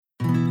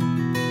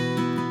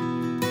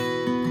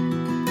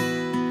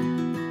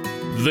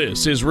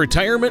This is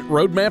Retirement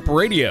Roadmap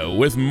Radio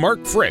with Mark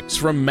Fricks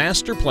from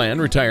Master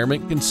Plan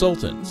Retirement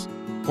Consultants.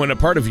 When a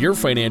part of your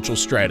financial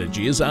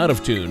strategy is out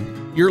of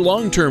tune, your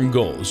long-term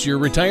goals, your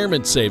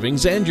retirement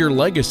savings, and your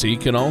legacy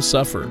can all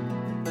suffer.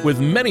 With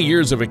many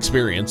years of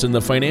experience in the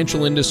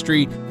financial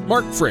industry,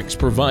 Mark Fricks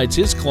provides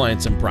his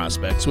clients and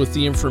prospects with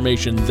the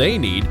information they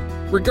need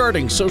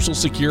regarding Social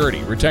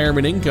Security,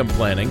 retirement income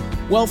planning,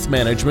 wealth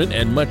management,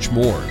 and much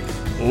more.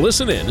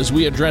 Listen in as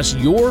we address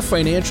your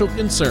financial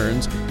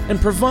concerns and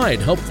provide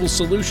helpful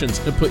solutions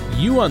to put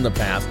you on the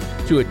path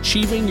to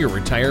achieving your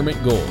retirement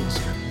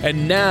goals.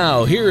 And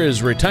now, here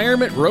is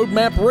Retirement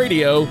Roadmap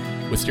Radio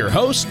with your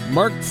host,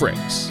 Mark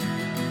Fricks.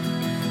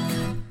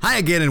 Hi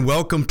again, and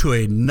welcome to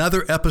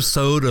another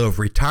episode of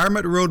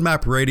Retirement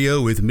Roadmap Radio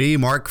with me,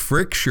 Mark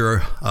Fricks, your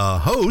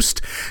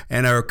host,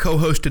 and our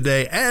co-host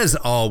today, as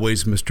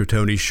always, Mr.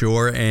 Tony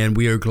Shore. And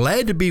we are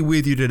glad to be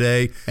with you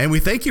today, and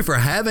we thank you for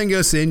having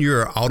us in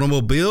your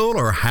automobile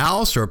or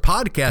house or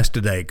podcast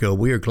today.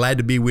 We are glad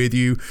to be with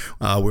you.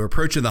 We're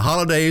approaching the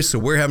holidays, so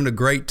we're having a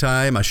great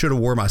time. I should have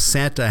worn my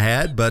Santa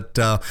hat, but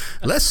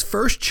let's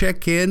first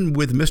check in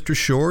with Mr.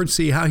 Shore and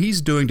see how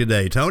he's doing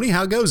today. Tony,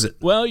 how goes it?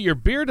 Well, your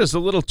beard is a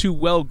little too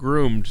well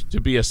groomed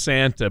to be a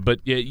Santa, but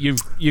you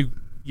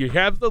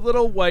have the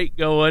little white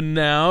going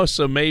now,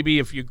 so maybe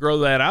if you grow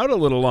that out a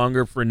little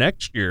longer for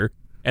next year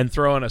and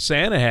throw on a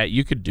Santa hat,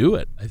 you could do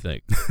it, I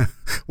think.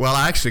 Well,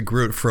 I actually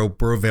grew it for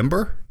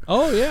November.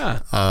 Oh,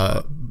 yeah.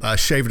 I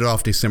shaved it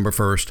off December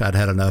 1st. I'd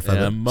had enough of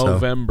it.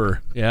 Movember.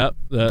 So. Yep.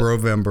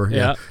 November.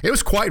 Yeah. It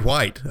was quite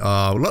white,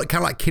 kind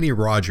of like Kenny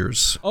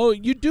Rogers. Oh,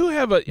 you do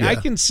have I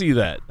can see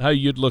that, how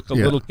you'd look a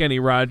little Kenny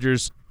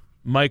Rogers,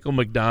 Michael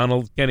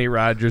McDonald, Kenny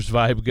Rogers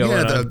vibe going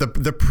on.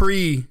 The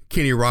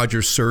pre-Kenny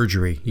Rogers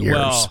surgery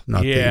years,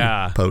 not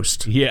the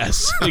post.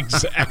 Yes,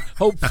 exactly.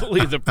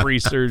 Hopefully the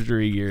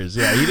pre-surgery years.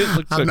 Yeah, he didn't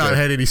look so I've not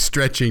had any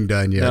stretching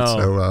done yet.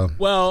 No.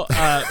 So,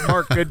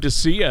 Mark, good to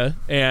see you,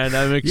 and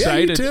I'm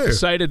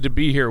excited to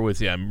be here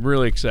with you. I'm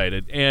really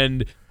excited,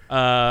 and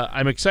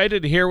I'm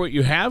excited to hear what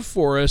you have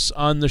for us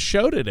on the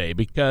show today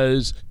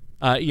because,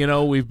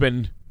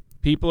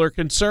 people are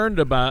concerned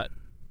about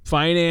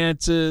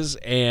finances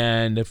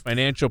and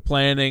financial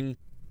planning,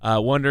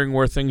 wondering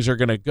where things are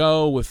going to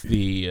go with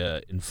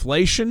the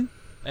inflation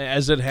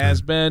as it has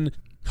been.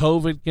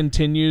 COVID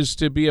continues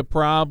to be a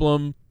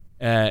problem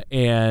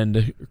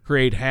and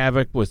create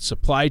havoc with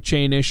supply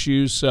chain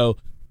issues. So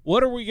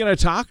what are we going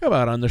to talk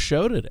about on the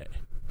show today?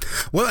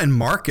 Well, and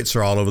markets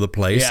are all over the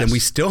place, yes. And we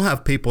still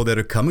have people that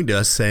are coming to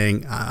us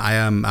saying,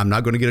 I'm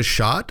not going to get a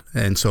shot,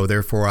 and so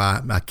therefore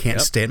I can't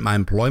stay at my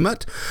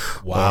employment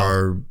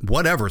or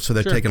whatever. So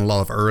they're taking a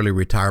lot of early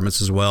retirements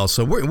as well.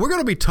 So we're going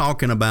to be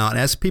talking about,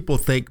 as people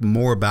think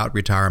more about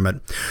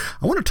retirement,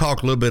 I want to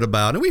talk a little bit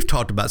about, and we've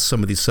talked about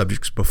some of these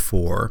subjects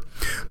before,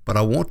 but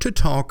I want to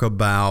talk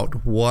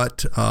about what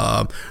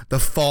the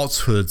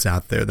falsehoods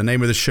out there. The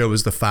name of the show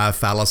is The 5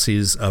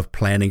 Fallacies of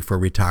Planning for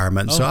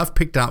Retirement. So I've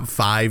picked out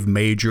 5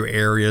 major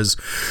areas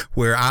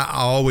where I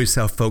always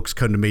have folks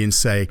come to me and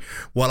say,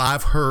 well,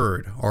 I've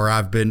heard or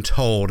I've been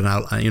told, and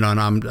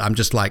I'm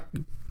just like,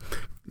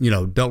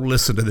 don't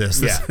listen to this.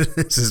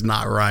 This is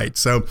not right.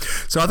 So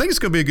I think it's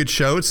going to be a good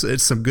show.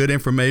 It's some good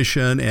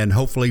information, and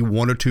hopefully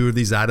one or two of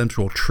these items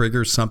will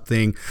trigger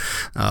something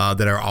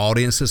that our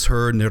audience has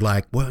heard, and they're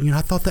like, well,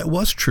 I thought that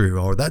was true,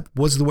 or that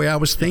was the way I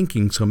was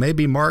thinking. So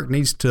maybe Mark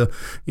needs to,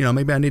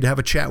 maybe I need to have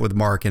a chat with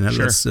Mark, and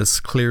let's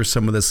clear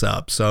some of this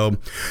up. So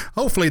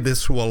hopefully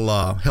this will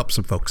help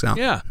some folks out.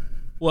 Yeah.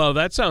 Well,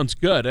 that sounds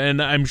good. And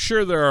I'm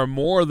sure there are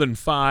more than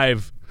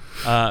 5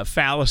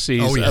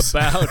 fallacies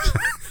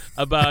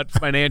about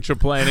financial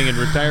planning and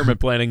retirement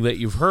planning that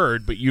you've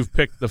heard, but you've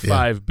picked the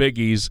 5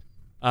 biggies.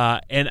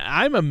 And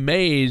I'm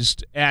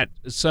amazed at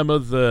some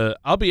of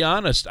I'll be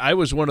honest, I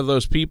was one of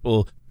those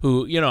people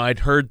who, I'd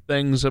heard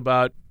things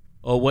about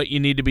what you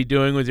need to be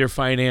doing with your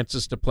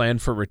finances to plan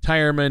for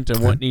retirement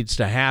and what needs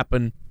to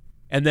happen.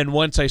 And then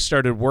once I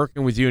started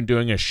working with you and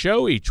doing a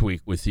show each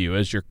week with you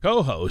as your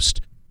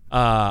co-host,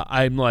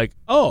 I'm like,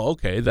 oh,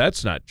 okay,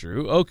 that's not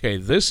true. Okay,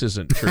 this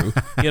isn't true.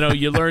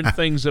 You learn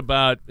things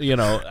about,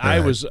 I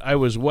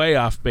was way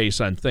off base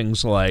on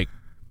things like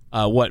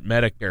what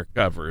Medicare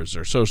covers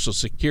or Social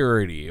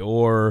Security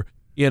or,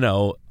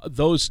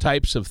 those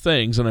types of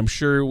things. And I'm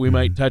sure we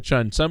might touch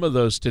on some of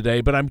those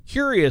today, but I'm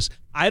curious.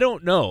 I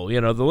don't know.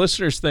 The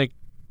listeners think,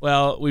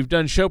 well, we've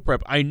done show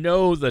prep. I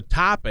know the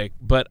topic,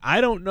 but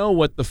I don't know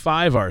what the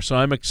 5 are. So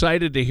I'm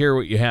excited to hear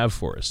what you have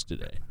for us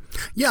today.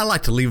 Yeah, I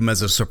like to leave them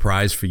as a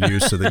surprise for you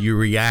so that you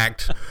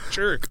react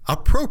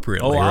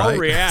appropriately. I'll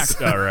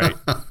react, all right.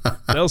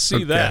 They'll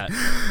see that.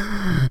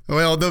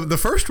 Well, the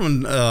first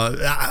one,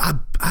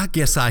 I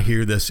guess I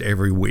hear this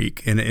every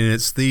week, and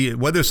it's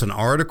whether it's an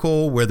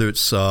article, whether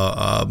it's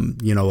a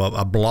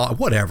blog,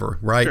 whatever,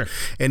 right? Sure.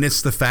 And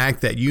it's the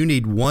fact that you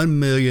need $1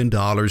 million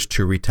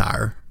to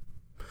retire.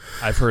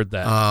 I've heard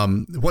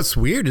that. What's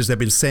weird is they've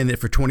been saying that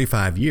for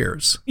 25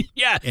 years.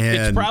 Yeah,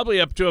 it's probably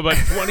up to about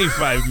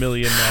 25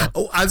 million now.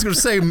 Oh, I was going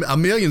to say a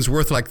million's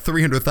worth like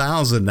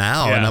 300,000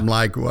 now, and I'm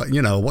like,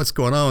 well, what's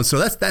going on? So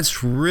that's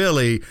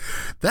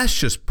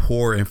just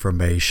poor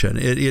information.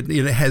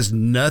 It has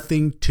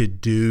nothing to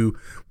do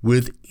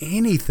with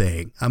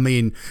anything. I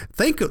mean,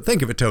 think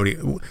of it, Tony.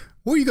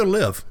 Where are you going to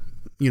live?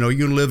 Are you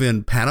going to live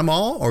in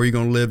Panama, or are you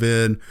going to live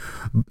in,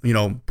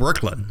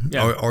 Brooklyn?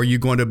 Yeah. Or are you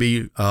going to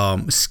be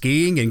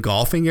skiing and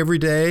golfing every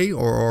day,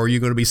 or are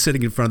you going to be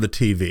sitting in front of the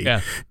TV?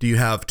 Yeah. Do you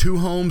have two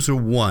homes or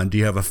one? Do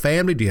you have a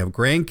family? Do you have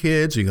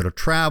grandkids? Are you going to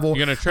travel?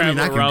 You're going to travel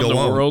around the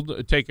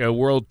world, take a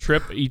world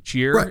trip each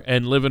year,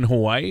 and live in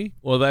Hawaii?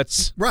 Well,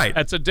 that's right.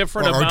 That's a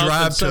different amount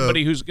than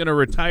somebody who's going to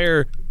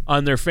retire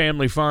on their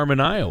family farm in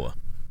Iowa.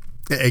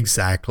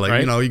 Exactly.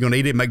 Right? You're going to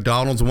eat at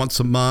McDonald's once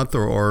a month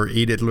or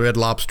eat at Red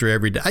Lobster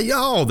every day.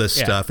 All this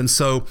stuff. And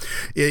so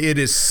it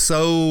is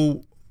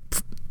so,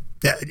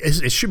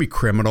 it should be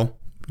criminal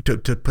to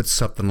put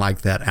something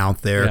like that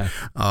out there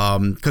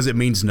because it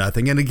means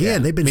nothing. And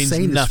again, they've been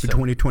saying this for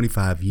 20,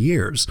 25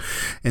 years.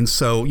 And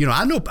so,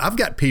 I know I've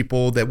got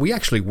people that we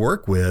actually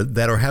work with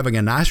that are having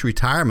a nice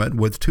retirement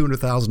with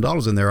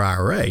 $200,000 in their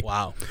IRA.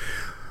 Wow.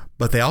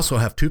 But they also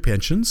have two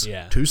pensions,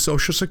 two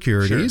Social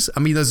Securities. Sure. I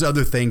mean, there's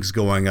other things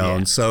going on.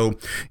 Yeah. So,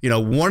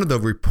 one of the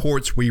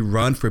reports we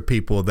run for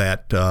people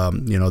that,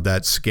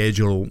 that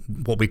schedule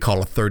what we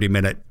call a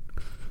 30-minute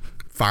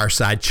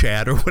fireside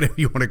chat or whatever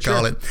you want to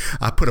call it.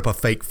 I put up a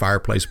fake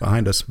fireplace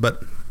behind us.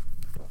 But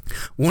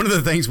one of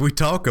the things we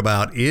talk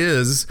about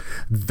is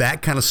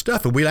that kind of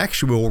stuff. And we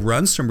actually will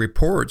run some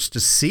reports to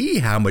see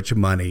how much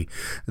money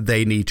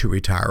they need to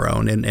retire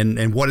on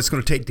and what it's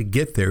going to take to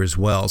get there as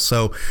well.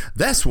 So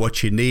that's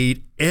what you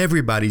need.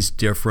 Everybody's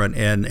different.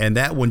 And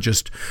that one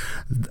just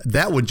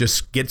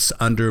gets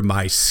under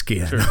my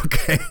skin. Sure.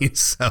 Okay.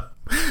 So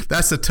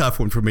that's a tough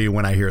one for me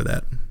when I hear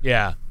that.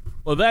 Yeah.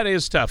 Well, that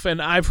is tough, and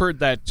I've heard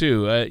that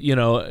too.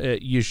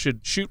 You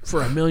should shoot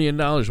for $1 million.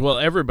 Well,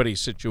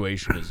 everybody's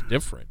situation is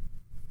different.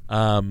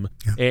 And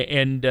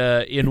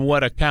in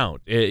what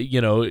account?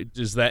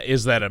 Is that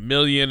 $1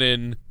 million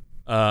in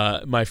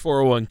my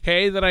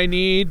 401k that I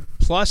need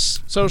plus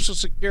Social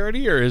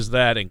Security, or is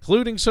that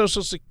including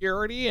Social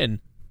Security? And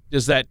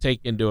does that take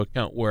into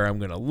account where I'm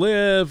going to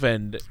live?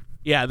 And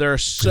there are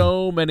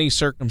so many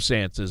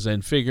circumstances,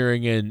 and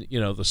figuring in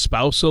the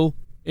spousal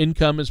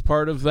income is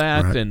part of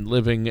that, right. And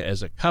living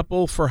as a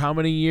couple for how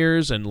many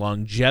years, and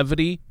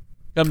longevity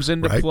comes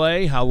into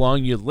play. How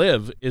long you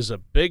live is a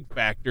big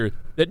factor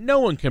that no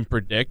one can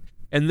predict,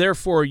 and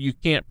therefore you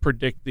can't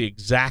predict the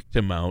exact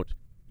amount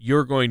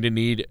you're going to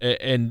need.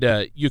 And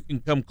you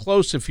can come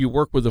close if you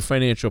work with a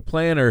financial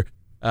planner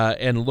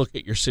and look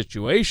at your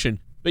situation,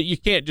 but you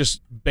can't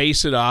just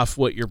base it off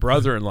what your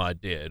brother-in-law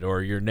did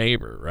or your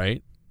neighbor,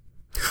 right?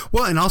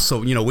 Well, and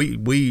also,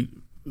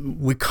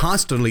 we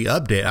constantly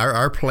update.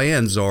 Our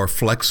plans are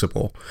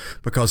flexible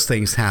because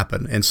things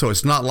happen. And so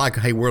it's not like,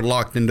 hey, we're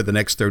locked into the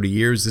next 30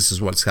 years. This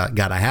is what's got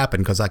to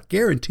happen, because I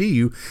guarantee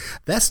you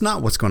that's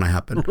not what's going to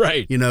happen.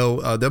 Right.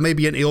 There may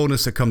be an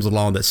illness that comes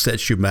along that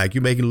sets you back.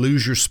 You may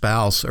lose your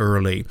spouse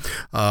early.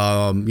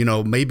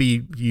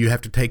 Maybe you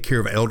have to take care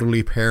of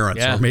elderly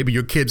parents, or maybe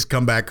your kids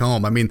come back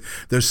home. I mean,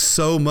 there's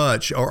so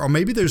much, or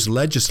maybe there's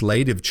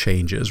legislative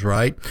changes,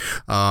 right?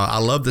 I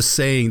love the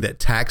saying that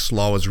tax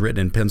law is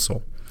written in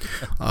pencil.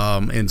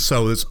 And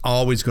so there's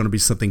always going to be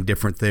something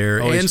different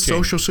there. Always and change.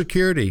 Social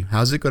Security,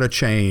 how's it going to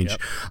change?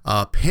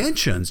 Yep.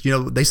 Pensions,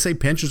 they say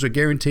pensions are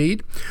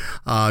guaranteed.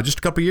 Just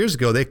a couple of years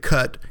ago, they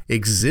cut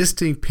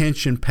existing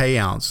pension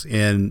payouts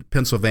in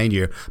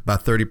Pennsylvania by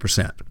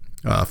 30%.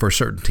 For a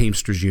certain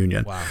Teamsters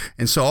union. Wow.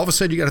 And so all of a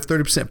sudden you got a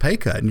 30% pay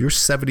cut, and you're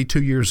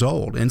 72 years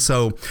old. And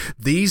so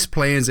these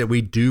plans that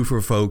we do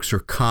for folks are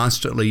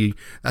constantly,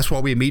 that's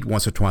why we meet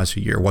once or twice a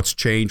year. What's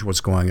changed,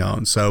 what's going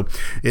on. So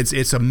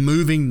it's a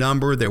moving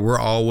number that we're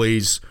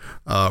always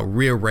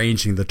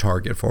rearranging the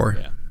target for.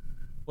 Yeah.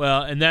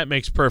 Well, and that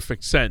makes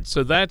perfect sense.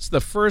 So that's the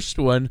first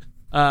one.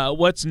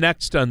 What's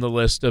next on the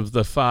list of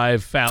the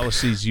 5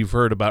 fallacies you've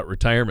heard about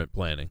retirement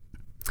planning?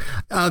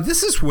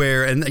 This is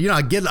where, and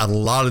I get a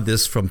lot of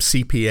this from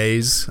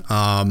CPAs,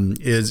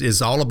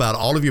 is all about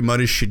all of your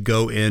money should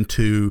go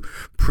into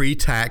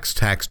pre-tax,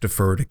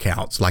 tax-deferred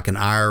accounts like an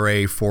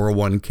IRA,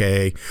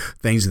 401k,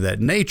 things of that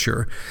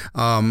nature.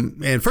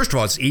 And first of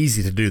all, it's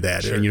easy to do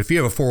that. Sure. And if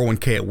you have a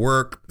 401k at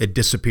work, it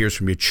disappears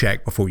from your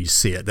check before you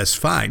see it. That's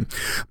fine.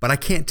 But I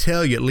can't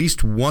tell you, at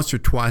least once or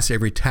twice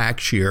every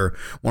tax year,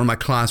 one of my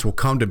clients will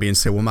come to me and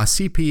say, well, my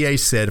CPA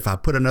said if I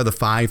put another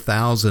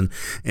 $5,000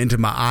 into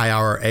my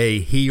IRA,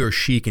 he or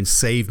she can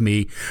save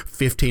me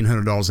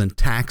 $1,500 in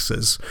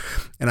taxes.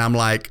 And I'm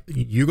like,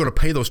 you're going to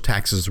pay those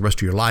taxes the rest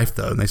of your life,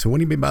 though. And they said, what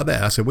do you mean by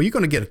that? I said, well, you're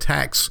going to get a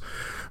tax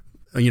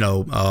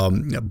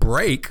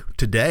break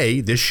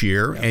today, this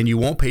year, and you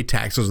won't pay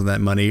taxes on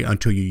that money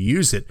until you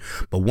use it.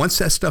 But once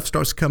that stuff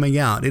starts coming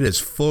out, it is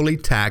fully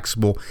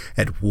taxable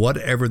at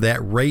whatever that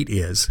rate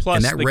is. Plus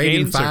and that the rate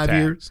gains in 5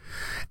 years,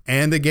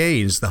 and the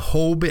gains, the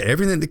whole bit,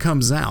 everything that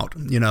comes out.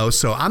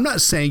 So I'm not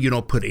saying you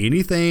don't put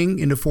anything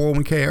into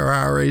 401k or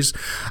IRAs.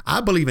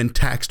 I believe in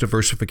tax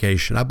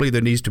diversification. I believe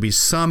there needs to be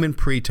some in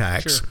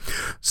pre-tax,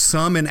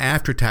 some in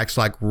after-tax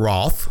like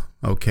Roth.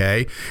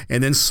 Okay,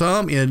 and then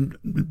some in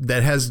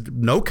that has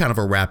no kind of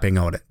a wrapping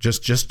on it,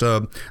 just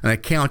an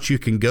account you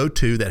can go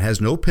to that has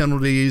no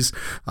penalties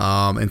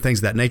and things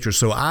of that nature.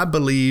 So I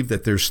believe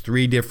that there's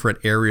 3 different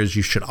areas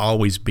you should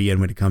always be in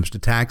when it comes to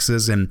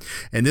taxes, and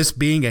this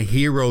being a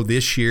hero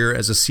this year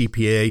as a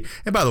CPA.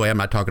 And by the way, I'm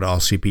not talking to all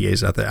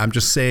CPAs out there. I'm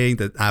just saying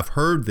that I've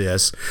heard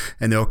this,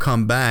 and they'll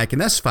come back,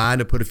 and that's fine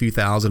to put a few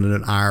thousand in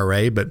an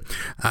IRA, but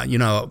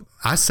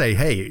I say,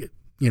 hey.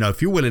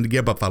 If you're willing to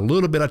give up a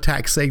little bit of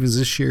tax savings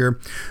this year,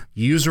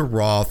 use a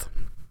Roth,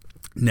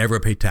 never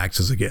pay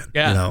taxes again.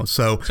 Yeah.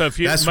 So if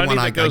you that's money one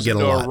that goes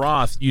into a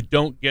Roth, you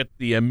don't get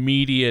the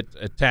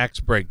immediate tax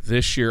break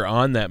this year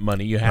on that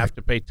money. You have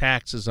to pay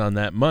taxes on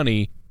that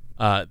money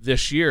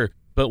this year.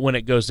 But when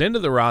it goes into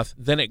the Roth,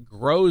 then it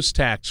grows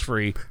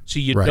tax-free. So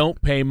you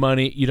don't pay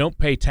money. You don't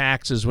pay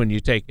taxes when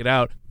you take it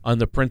out on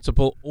the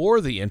principal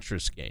or the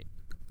interest gain.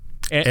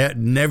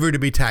 And never to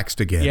be taxed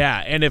again.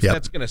 Yeah, and if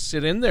that's going to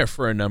sit in there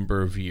for a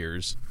number of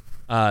years,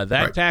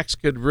 that tax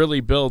could really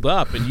build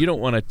up, and you don't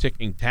want a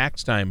ticking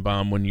tax time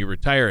bomb when you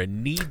retire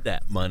and need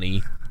that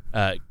money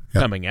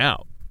coming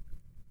out.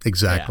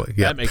 Exactly.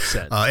 Yeah, that makes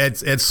sense.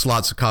 Ed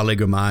Slott's a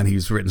colleague of mine.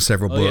 He's written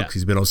several books. Yeah.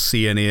 He's been on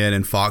CNN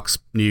and Fox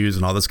News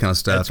and all this kind of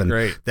stuff. That's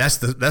great. That's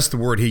the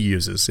word he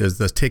uses is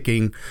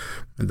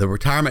the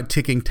retirement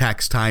ticking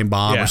tax time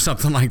bomb or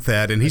something like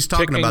that. And he's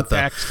talking about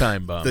tax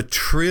time bomb. The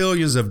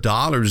trillions of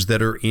dollars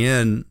that are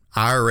in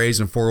IRAs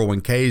and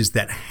 401ks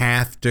that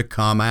have to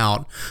come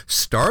out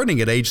starting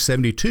at age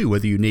 72,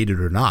 whether you need it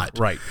or not.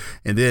 Right.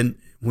 And then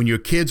when your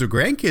kids or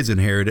grandkids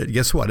inherit it,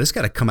 guess what? It's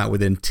got to come out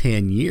within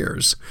 10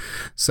 years.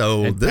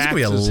 So there's going to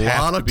be a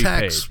lot of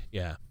tax. Paid.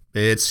 Yeah.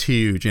 It's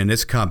huge, and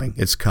it's coming.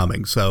 It's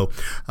coming. So,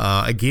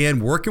 again,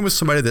 working with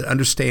somebody that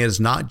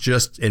understands not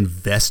just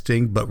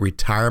investing, but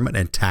retirement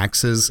and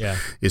taxes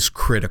is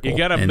critical. You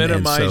got to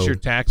minimize your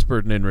tax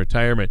burden in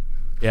retirement.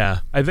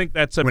 Yeah. I think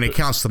that's when it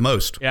counts the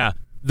most. Yeah.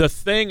 The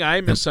thing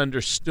I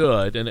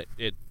misunderstood, and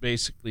it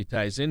basically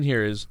ties in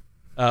here, is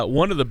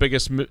one of the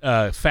biggest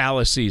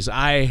fallacies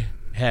I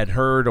had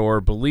heard or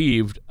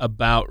believed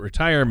about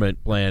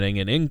retirement planning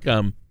and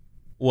income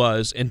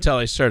was, until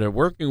I started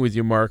working with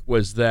you, Mark,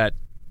 was that,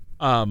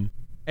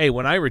 hey,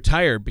 when I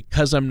retire,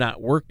 because I'm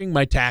not working,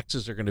 my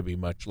taxes are going to be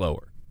much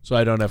lower. So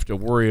I don't have to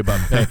worry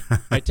about paying.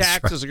 My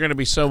taxes are going to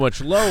be so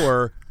much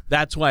lower.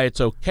 That's why it's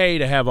okay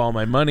to have all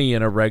my money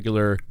in a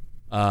regular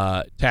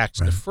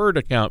tax-deferred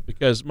account,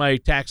 because my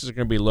taxes are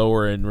going to be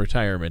lower in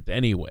retirement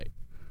anyway.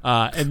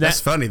 And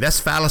that's funny. That's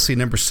fallacy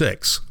number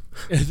 6.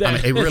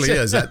 It really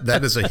is.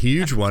 That is a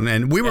huge one.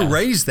 And we were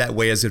raised that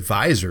way as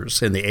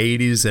advisors in the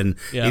 80s and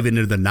even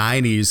into the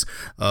 90s.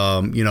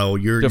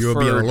 You'll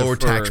be in a lower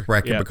tax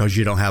bracket because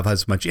you don't have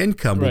as much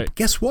income. Well,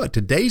 guess what?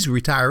 Today's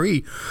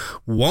retiree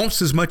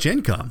wants as much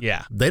income.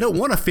 Yeah. They don't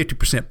want a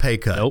 50% pay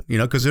cut,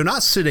 because they're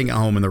not sitting at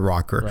home in the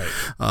rocker.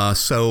 Right.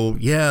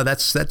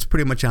 That's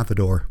pretty much out the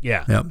door.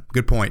 Yeah. Yep.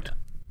 Good point.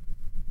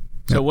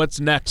 So what's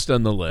next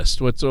on the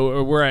list?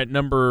 We're at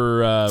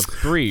number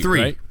 3,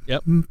 right?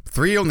 Yep.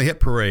 3 on the hit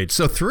parade.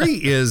 So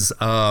 3 is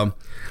why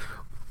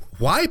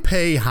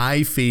pay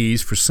high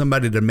fees for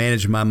somebody to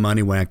manage my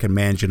money when I can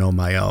manage it on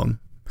my own?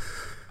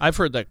 I've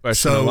heard that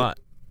question a lot.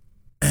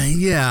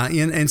 Yeah,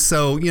 and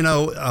so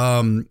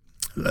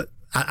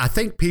I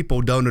think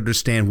people don't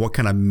understand what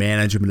kind of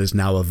management is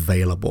now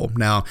available.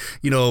 Now,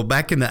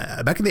 back in the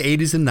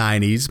 80s and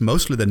 90s,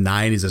 mostly the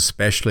 90s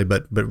especially,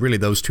 but really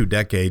those 2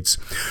 decades.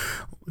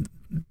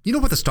 You know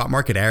what the stock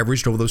market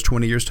averaged over those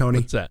 20 years, Tony?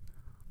 What's that?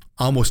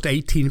 Almost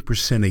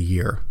 18% a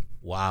year.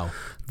 Wow.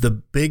 The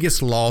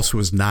biggest loss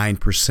was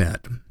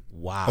 9%.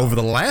 Wow. Over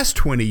the last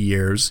 20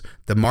 years,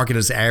 the market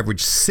has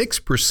averaged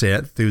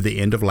 6% through the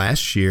end of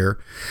last year,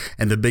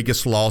 and the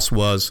biggest loss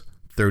was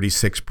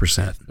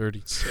 36%.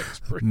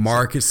 36%.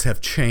 Markets have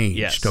changed.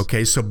 Yes.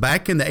 Okay, so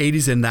back in the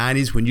 80s and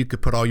 90s, when you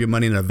could put all your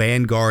money in a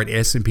Vanguard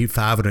S&P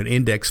 500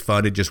 index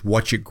fund and just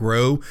watch it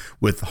grow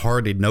with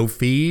hardly no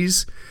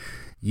fees,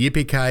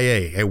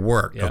 yippee-ki-yay, it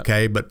worked,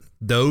 okay? But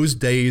those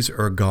days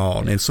are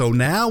gone. And so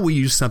now we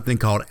use something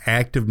called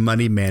active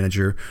money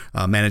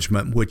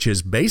management, which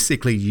is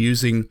basically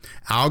using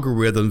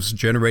algorithms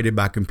generated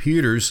by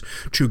computers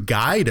to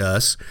guide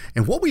us.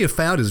 And what we have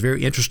found is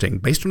very interesting.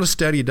 Based on a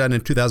study done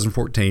in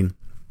 2014,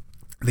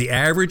 the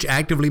average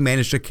actively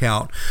managed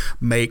account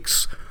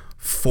makes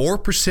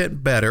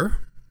 4%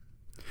 better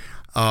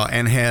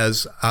and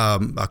has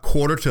a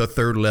quarter to a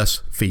third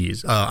less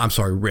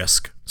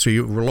risk. So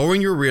you're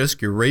lowering your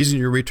risk, you're raising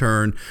your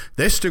return.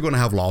 They're still going to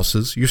have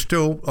losses. You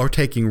still are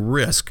taking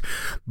risk.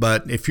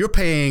 But if you're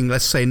paying,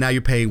 let's say now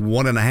you're paying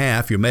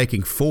 1.5%, you're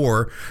making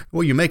 4%,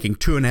 well, you're making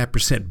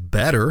 2.5%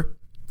 better.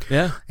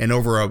 Yeah. And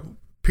over a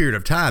period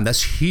of time,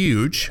 that's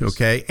huge. Yes.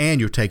 Okay.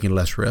 And you're taking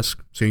less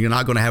risk. So you're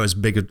not going to have as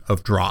big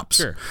of drops.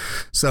 Sure.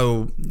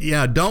 So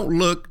I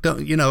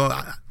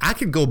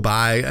could go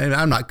buy, and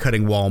I'm not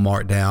cutting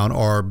Walmart down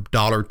or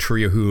Dollar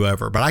Tree or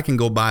whoever, but I can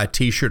go buy a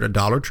t-shirt at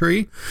Dollar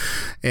Tree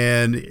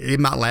and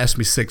it might last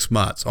me 6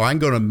 months. Or I can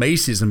go to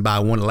Macy's and buy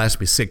one that lasts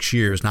me 6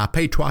 years. Now I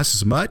pay twice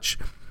as much,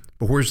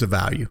 but where's the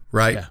value,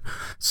 right? Yeah.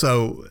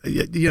 So,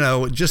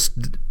 just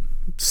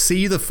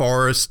see the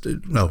forest,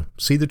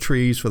 see the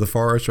trees for the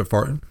forest or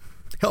forest.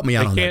 Help me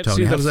out on that,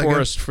 Tony. They can't see the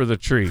forest for the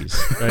trees,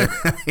 right?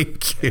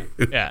 Thank you.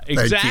 Yeah,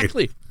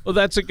 exactly. Well,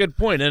 that's a good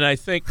point. And I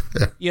think,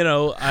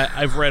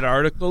 I've read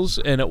articles,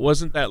 and it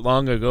wasn't that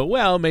long ago.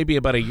 Well, maybe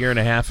about a year and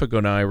a half ago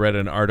now, I read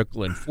an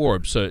article in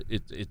Forbes, so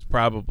it's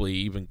probably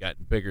even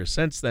gotten bigger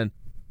since then.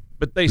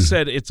 But they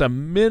said it's a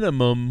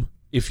minimum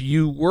if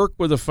you work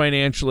with a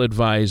financial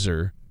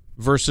advisor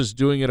versus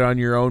doing it on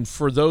your own.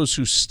 For those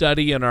who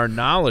study and are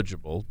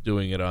knowledgeable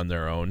doing it on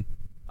their own,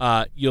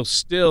 you'll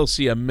still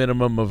see a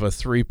minimum of a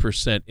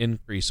 3%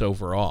 increase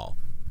overall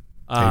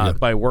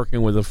by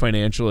working with a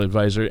financial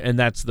advisor, and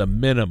that's the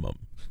minimum.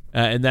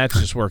 And that's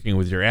just working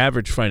with your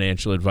average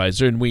financial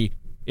advisor. And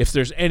if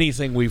there's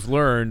anything we've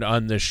learned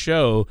on this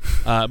show,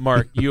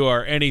 Mark, you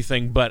are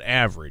anything but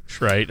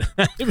average, right?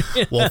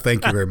 Well,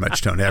 thank you very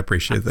much, Tony. I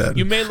appreciate that.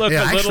 You may look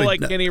a little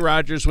like Kenny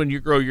Rogers when you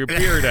grow your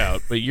beard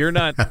out, but you're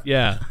not,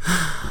 yeah.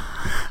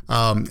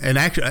 And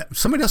actually,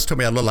 somebody else told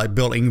me I look like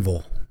Bill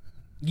Engvall.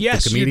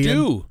 Yes, you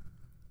do.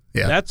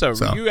 Yeah,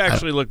 you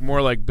actually look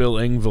more like Bill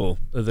Engvall,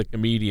 the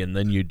comedian,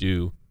 than you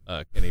do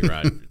Kenny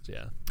Rogers.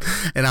 Yeah,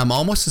 and I'm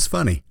almost as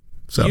funny.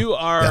 So you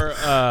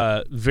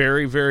are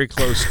very, very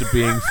close to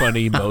being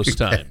funny most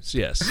times.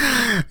 Yes.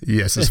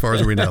 Yes, as far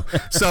as we know.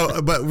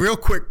 So, but real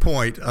quick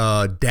point,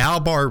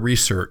 Dalbar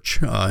Research,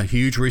 a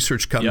huge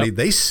research company,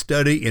 they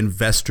study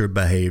investor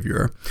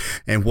behavior.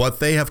 And what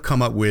they have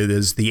come up with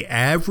is the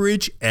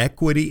average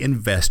equity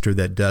investor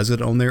that does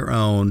it on their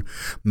own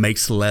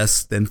makes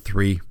less than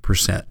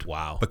 3%.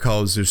 Wow.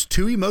 Because there's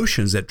two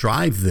emotions that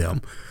drive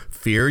them,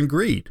 fear and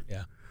greed.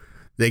 Yeah.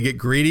 They get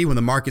greedy when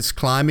the market's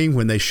climbing,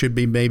 when they should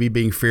be maybe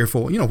being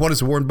fearful. What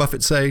does Warren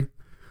Buffett say?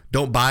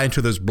 Don't buy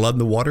until there's blood in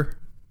the water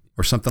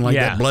or something like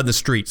that. Blood in the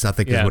streets, I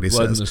think is what he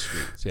blood says. In the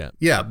streets, yeah.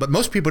 Yeah, but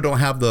most people don't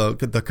have the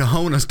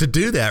cojones to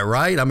do that,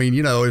 right? I mean,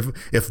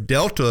 if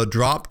Delta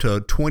dropped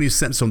to 20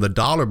 cents on the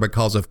dollar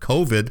because of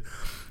COVID,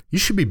 you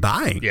should be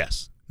buying.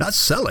 Yes. Not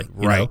selling,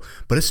 right?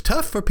 But it's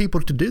tough for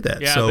people to do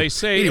that. Yeah, so, they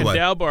say in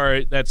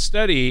Dalbar, that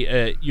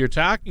study you're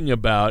talking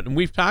about, and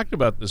we've talked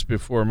about this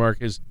before, Mark,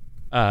 is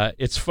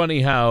it's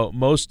funny how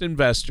most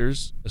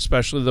investors,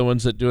 especially the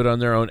ones that do it on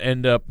their own,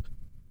 end up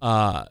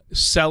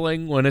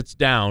selling when it's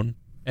down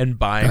and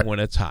buying when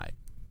it's high.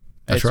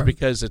 It's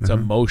because it's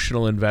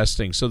emotional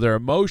investing. So their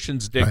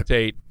emotions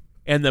dictate,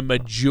 and the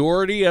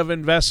majority of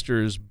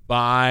investors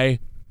buy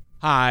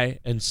high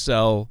and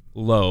sell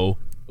low,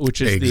 which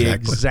is the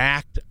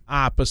exact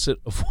opposite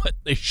of what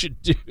they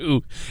should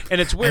do. And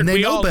it's weird.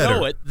 We all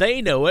know it.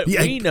 They know it.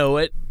 We know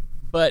it.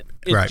 But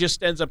it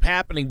just ends up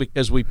happening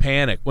because we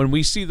panic. When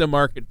we see the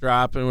market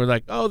drop and we're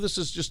like, oh, this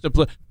is just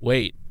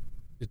wait,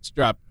 it's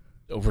dropped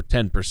over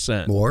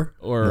 10%. More?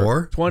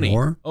 20.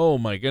 More? Oh,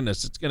 my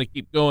goodness. It's going to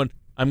keep going.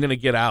 I'm going to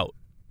get out.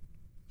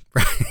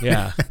 Right.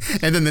 Yeah.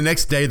 And then the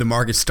next day the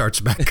market starts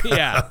back up.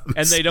 Yeah.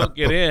 And they don't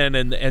get in.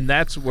 And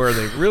that's where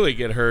they really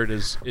get hurt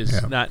is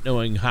not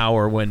knowing how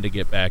or when to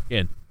get back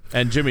in.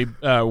 And Jimmy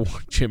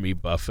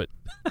Buffett.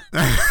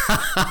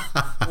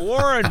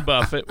 Warren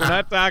Buffett. We're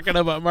not talking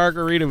about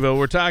Margaritaville.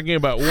 We're talking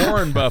about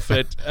Warren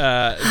Buffett,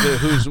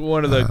 who's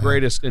one of the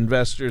greatest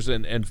investors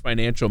and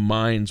financial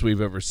minds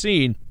we've ever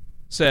seen,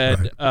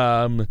 said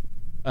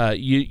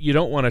you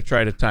don't want to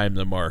try to time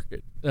the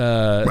market.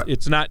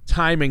 It's not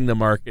timing the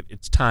market.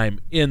 It's time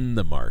in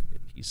the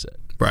market, he said.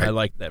 Right. I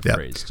like that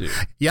phrase, too.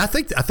 Yeah, I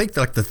think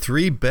like the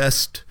three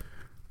best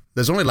 –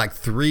 there's only like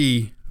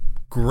three –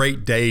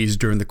 great days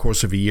during the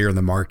course of a year in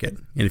the market,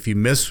 and if you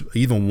miss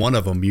even one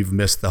of them, you've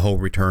missed the whole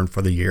return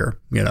for the year.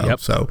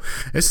 So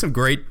it's some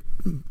great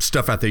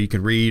stuff out there you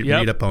can read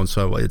up on.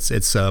 So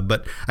it's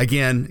but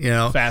again, and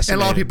a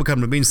lot of people come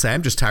to me and say,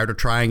 I'm just tired of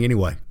trying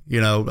anyway.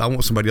 I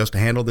want somebody else to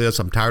handle this.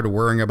 I'm tired of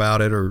worrying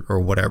about it or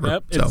whatever.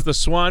 Yep, it's the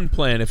SWAN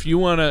plan. If you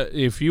want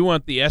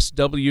the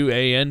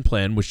SWAN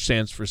plan, which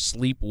stands for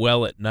Sleep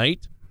Well at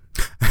Night,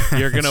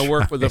 you're going to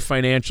work with a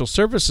financial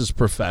services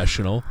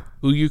professional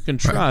who you can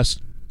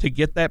trust to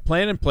get that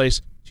plan in place,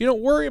 so you don't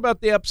worry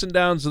about the ups and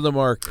downs of the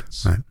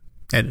markets. Right.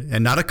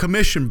 And not a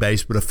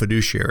commission-based, but a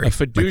fiduciary. A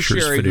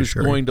fiduciary who's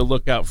going to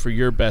look out for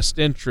your best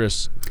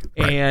interests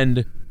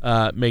and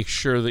make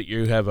sure that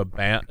you have a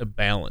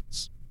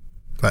balance.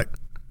 Right.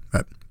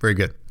 Very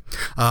good.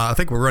 I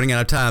think we're running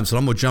out of time, so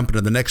I'm going to jump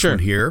into the next one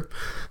here.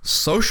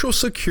 Social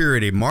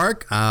Security.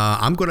 Mark,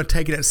 I'm going to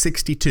take it at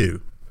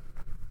 62.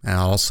 And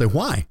I'll say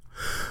why.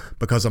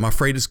 Because I'm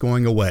afraid it's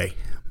going away.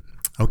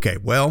 Okay,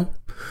 well,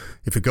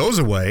 if it goes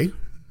away,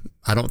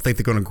 I don't think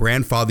they're going to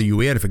grandfather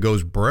you in if it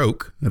goes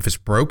broke. If it's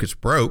broke, it's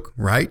broke,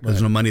 right?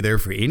 There's no money there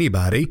for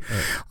anybody.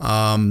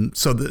 Right.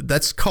 So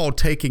that's called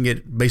taking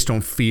it based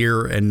on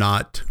fear and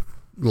not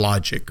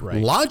logic.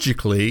 Right.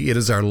 Logically, it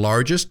is our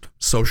largest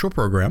social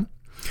program.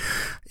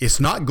 It's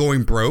not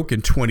going broke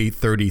in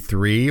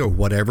 2033 or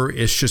whatever.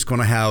 It's just going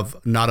to have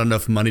not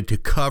enough money to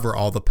cover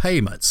all the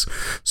payments.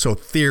 So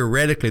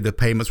theoretically, the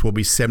payments will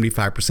be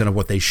 75% of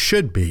what they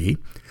should be.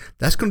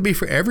 That's going to be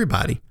for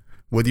everybody,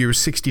 whether you're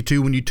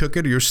 62 when you took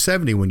it or you're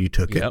 70 when you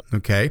took it,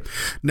 okay?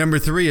 Number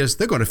 3 is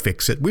they're going to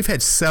fix it. We've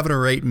had 7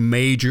 or 8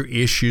 major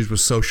issues with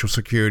Social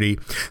Security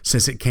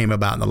since it came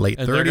about in the late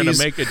 30s. And they're going to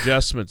make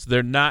adjustments.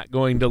 They're not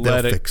going to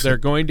let it. They're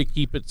going to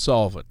keep it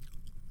solvent.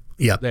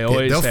 Yeah,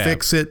 they'll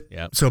fix it.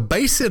 Yep. So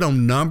base it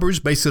on numbers,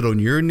 base it on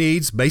your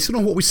needs, base it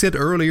on what we said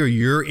earlier,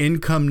 your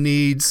income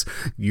needs,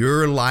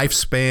 your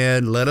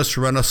lifespan. Let us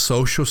run a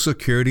Social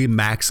Security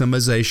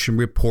maximization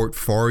report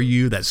for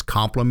you that's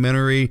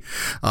complimentary,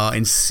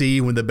 and see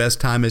when the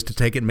best time is to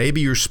take it. Maybe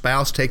your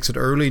spouse takes it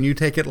early and you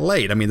take it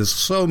late. I mean, there's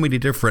so many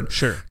different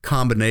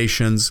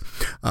combinations,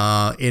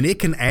 and it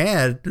can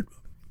add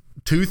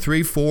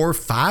 $200,000, $300,000,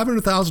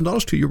 $400,000,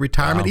 $500,000 to your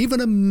retirement, even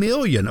 $1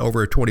 million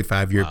over a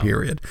 25-year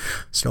period.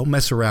 So don't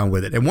mess around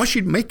with it. And once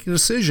you make a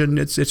decision,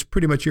 it's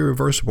pretty much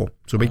irreversible.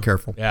 So be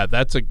careful. Yeah,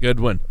 that's a good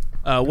one.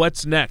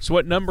 What's next?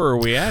 What number are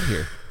we at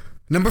here?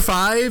 Number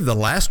 5, the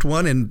last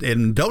one,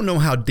 and don't know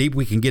how deep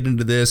we can get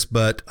into this,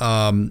 but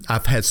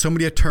I've had so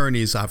many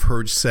attorneys I've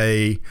heard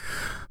say,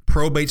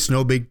 probate's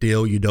no big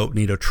deal. You don't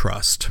need a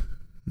trust.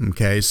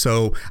 Okay,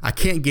 so I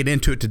can't get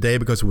into it today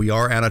because we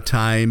are out of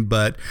time,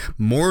 but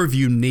more of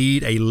you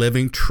need a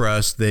living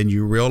trust than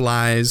you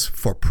realize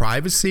for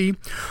privacy,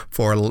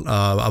 for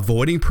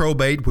avoiding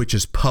probate, which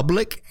is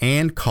public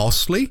and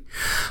costly,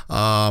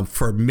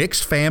 for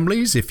mixed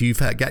families, if you've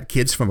got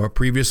kids from a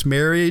previous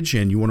marriage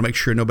and you want to make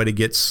sure nobody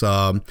gets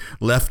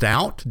left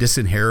out,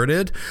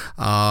 disinherited,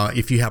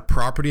 if you have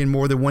property in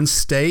more than one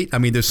state. I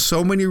mean, there's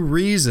so many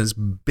reasons.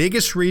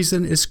 Biggest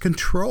reason is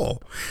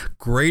control.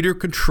 Greater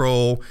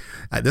control.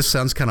 This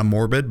sounds kind of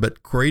morbid,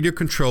 but greater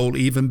control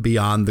even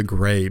beyond the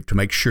grave to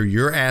make sure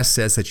your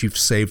assets that you've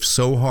saved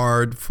so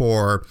hard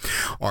for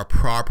are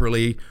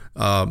properly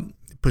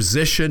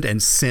positioned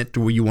and sent to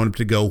where you want them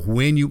to go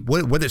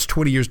whether it's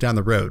 20 years down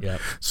the road.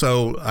 Yep.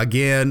 So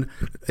again,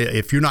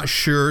 if you're not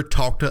sure,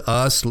 talk to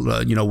us.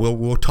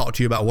 We'll talk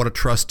to you about what a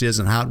trust is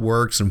and how it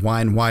works and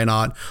why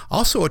not.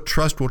 Also, a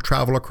trust will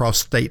travel across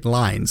state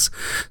lines.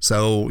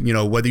 So,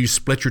 whether you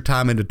split your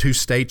time into 2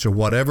 states or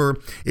whatever,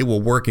 it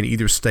will work in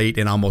either state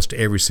in almost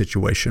every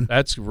situation.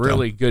 That's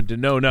really good to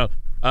know. Now,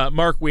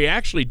 Mark, we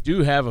actually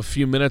do have a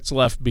few minutes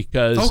left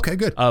because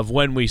of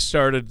when we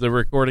started the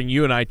recording.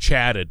 You and I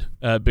chatted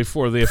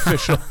before the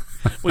official.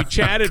 We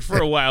chatted for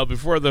a while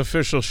before the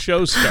official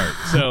show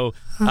starts. So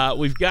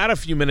we've got a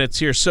few minutes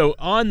here. So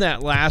on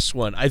that last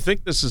one, I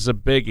think this is a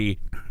biggie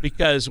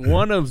because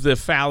one of the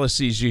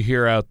fallacies you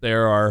hear out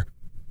there are,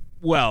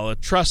 well,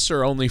 trusts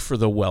are only for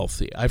the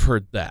wealthy. I've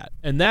heard that.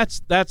 And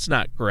that's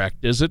not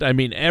correct, is it? I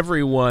mean,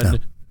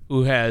 everyone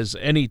who has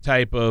any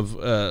type of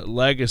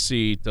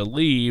legacy to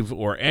leave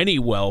or any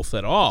wealth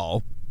at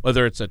all,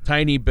 whether it's a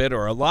tiny bit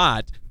or a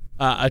lot,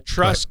 a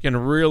trust can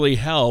really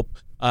help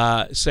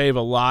save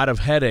a lot of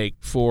headache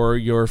for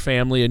your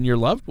family and your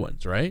loved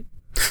ones, right?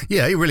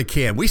 Yeah, it really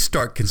can. We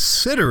start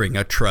considering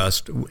a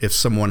trust if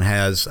someone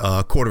has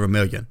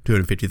 $250,000,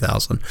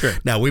 $250,000. Sure.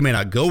 Now, we may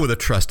not go with a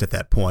trust at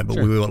that point, but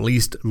we will at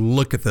least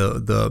look at the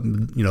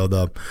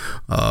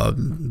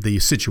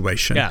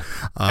situation. Yeah,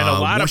 and a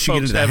lot of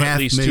folks have at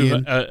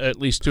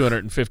least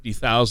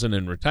 $250,000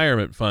 in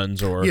retirement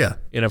funds or in a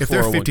 401k. If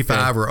they're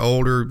 55 or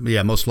older,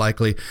 most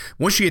likely.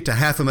 Once you get to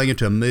 $500,000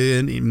 to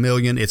 $1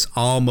 million, it's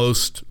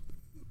almost.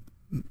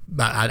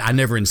 I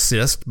never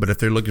insist, but if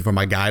they're looking for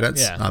my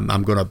guidance,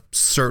 I'm going to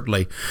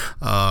certainly,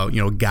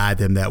 guide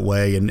them that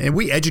way. And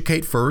we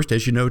educate first,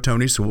 as you know,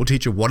 Tony. So we'll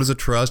teach you what is a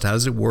trust, how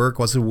does it work,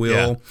 what's a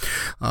will,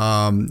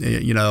 and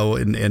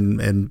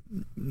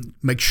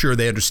make sure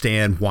they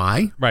understand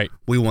why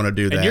we want to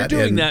do that. And you're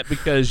doing that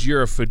because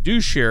you're a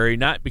fiduciary,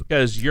 not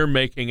because you're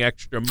making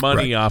extra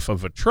money off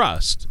of a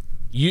trust.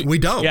 We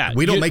don't.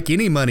 We don't make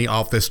any money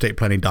off the estate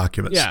planning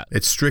documents.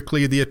 It's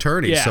strictly the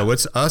attorney. Yeah. So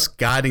it's us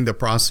guiding the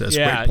process.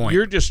 Yeah, Great point.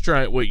 You're just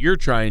what you're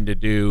trying to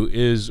do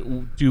is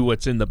do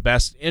what's in the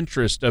best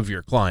interest of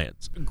your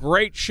clients.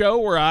 Great show.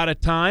 We're out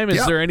of time.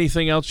 Is there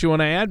anything else you want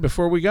to add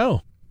before we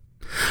go?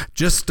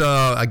 Just,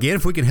 again,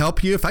 if we can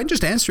help you, if I can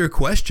just answer a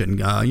question,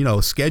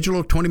 schedule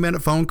a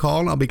 20-minute phone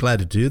call, and I'll be glad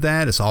to do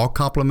that. It's all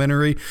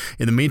complimentary.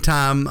 In the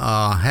meantime,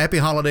 happy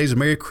holidays,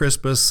 Merry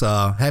Christmas,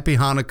 happy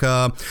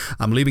Hanukkah.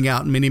 I'm leaving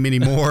out many, many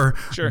more.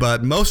 Sure.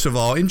 But most of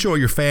all, enjoy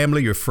your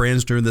family, your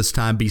friends during this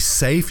time. Be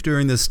safe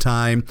during this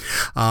time.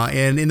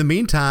 And in the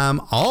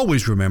meantime,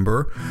 always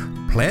remember,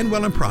 plan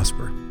well and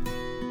prosper.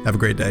 Have a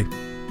great day.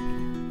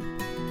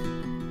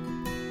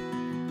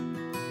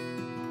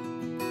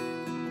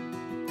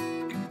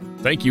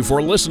 Thank you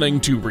for listening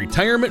to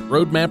Retirement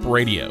Roadmap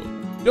Radio.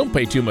 Don't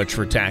pay too much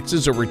for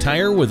taxes or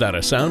retire without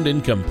a sound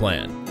income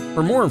plan.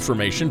 For more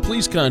information,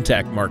 please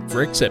contact Mark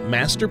Fricks at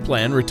Master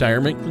Plan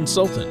Retirement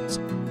Consultants.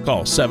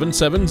 Call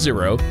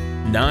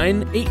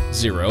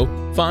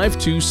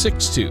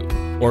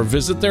 770-980-5262 or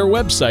visit their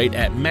website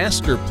at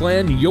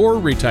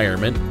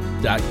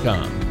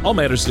masterplanyourretirement.com. All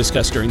matters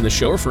discussed during this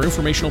show are for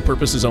informational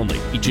purposes only.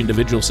 Each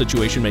individual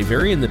situation may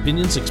vary, and the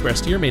opinions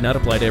expressed here may not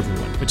apply to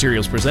everyone.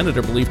 Materials presented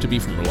are believed to be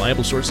from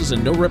reliable sources,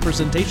 and no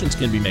representations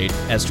can be made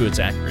as to its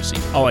accuracy.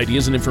 All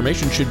ideas and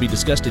information should be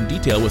discussed in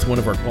detail with one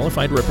of our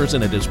qualified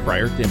representatives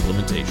prior to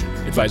implementation.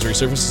 Advisory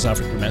services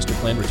offered through Master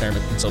Plan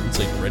Retirement Consultants,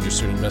 a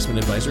registered investment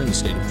advisor in the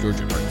state of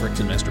Georgia. Mark Fricks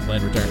and Master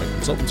Plan Retirement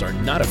Consultants are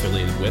not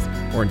affiliated with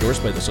or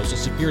endorsed by the Social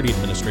Security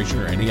Administration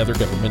or any other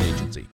government agency.